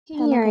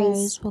Hello Here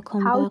is guys,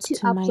 welcome how back to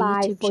to my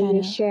apply YouTube for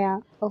your channel. share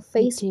of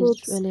It is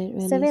Facebook's really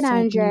sad news as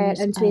 9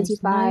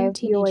 $725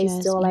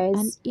 teenagers in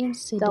an US.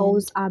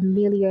 Those incident are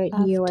million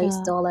US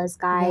after dollars,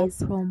 the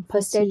guys. prom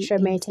Posted party in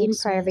treatment in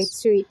private Texas.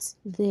 suites.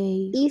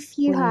 They If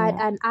you had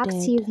were an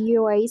active dead.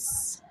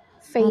 US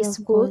And of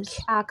Facebook course,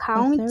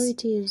 account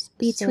authorities say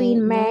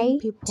between 9 May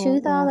people were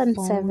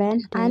 2007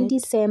 found and dead,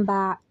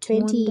 December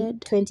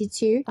wounded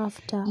 2022,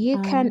 after you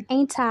can an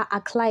enter a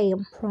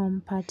claim.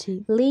 prom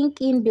party Link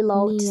in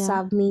below to near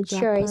submit yours.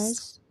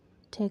 Jasper,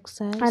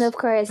 Texas, And of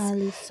course,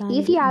 early if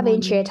Sunday you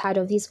haven't yet morning. heard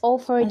of this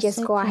offer, A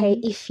just go ahead.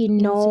 second If you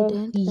know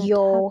incident that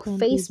your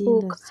happened within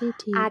the Facebook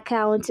city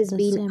account has the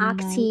been same night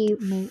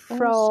active may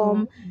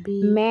from also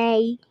be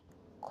May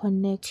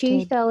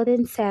connected.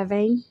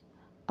 2007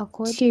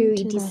 According to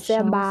to the sheriff's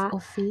December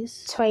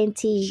office,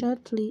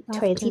 shortly after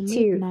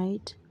 2022.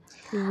 midnight,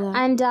 the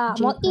And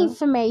more Jasper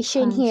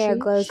information here County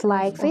goes Sheriff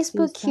like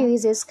Facebook officer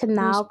users can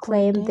now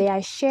claim responded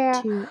their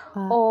share to a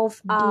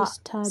of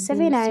disturbancy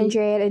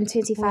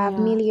 725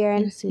 where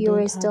million incident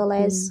US had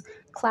dollars been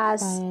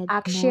class fired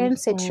action north of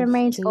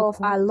settlement of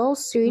a Jaipur,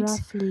 lawsuit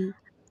roughly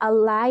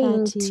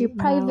allying to 30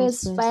 private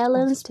miles west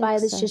violence of by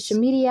the social Texas.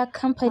 media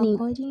company.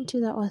 According to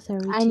the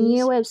A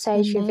new authorities, the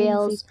website 9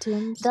 reveals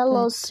victims the that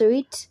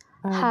lawsuit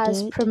are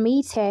has dead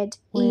permitted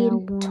were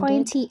in wounded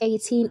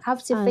 2018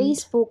 after and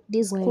Facebook were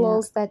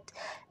disclosed that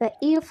the on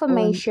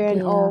information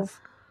their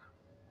of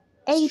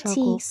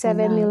struggle for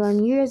 87 million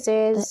life.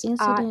 The users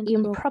are incident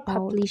broke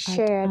out improperly at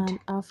shared an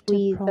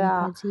with after-prom the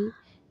party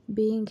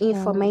being held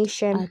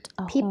information. at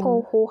a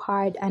People home. who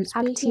had an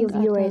Speaking active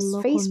at a US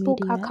local Facebook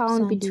media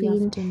account Sunday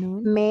between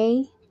afternoon,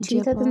 May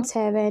Jasper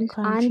 2007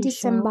 and Country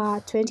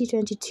December Sheriff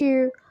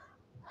 2022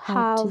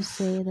 had to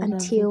say have that the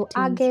until victims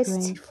August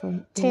range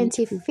from age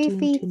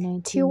 15 to 25th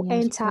 19 to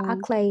years enter a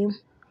old. claim.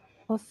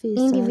 Officers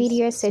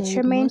Individual said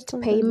settlement most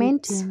of the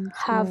payments victims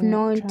have were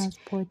not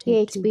transported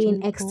yet to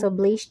been Jaipur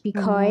established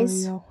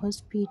because Memorial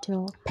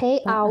Hospital,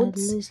 but at payouts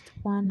least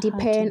one had to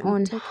depend be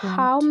on taken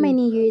how to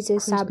many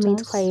users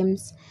submit Christus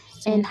claims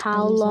and St.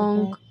 how long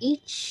Elizabeth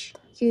each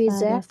further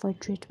user for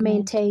treatment.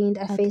 maintained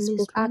a At Facebook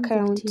least one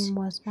account. victim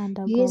was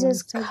undergoing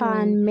Users surgery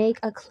can make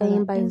a for the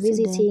claim by incident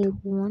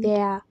visiting wound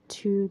their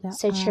to the arm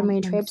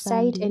settlement on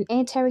website Sunday, and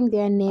entering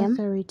their name,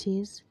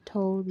 authorities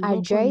told local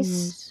address,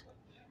 news.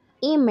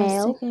 A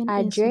email second incident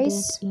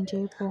address, in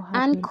Jaipur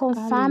and happened earlier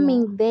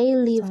confirming they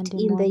lived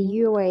Sunday in the morning.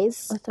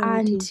 US and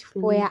Authorities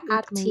believe were it may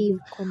active be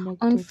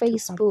on connected to a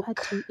Facebook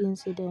party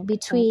incident but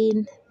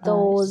between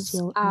are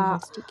still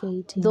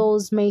investigating.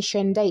 those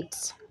mentioned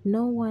dates.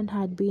 No one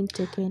had been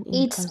taken in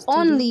It's custody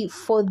only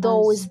for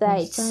those as the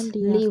that Sunday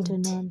lived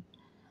afternoon,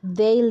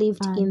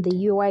 in the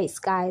and US,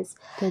 guys.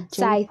 the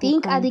So I Jaipur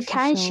think other Country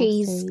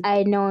Sheriff countries said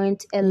are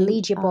not they are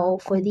eligible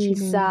for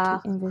continuing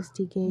to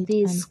investigate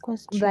this and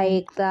question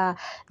like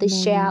the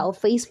share many of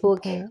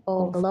Facebook. people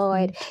Oh of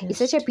Lord, it's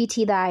such a interest.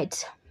 pity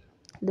that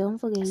Don't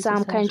forget to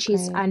some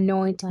countries subscribe, are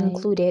not like,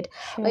 included.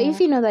 Or if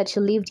share, you know that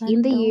you lived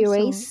in the and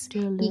also US, do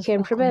you leave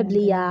can a comment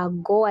probably below.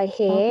 go I'll be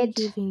ahead,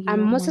 giving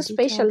and you most more details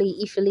especially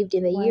if you lived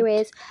in the what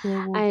US, they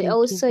will and be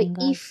also giving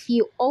if us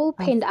you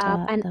opened up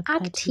after an the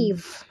party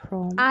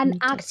prom in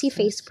active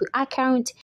Texas. Facebook account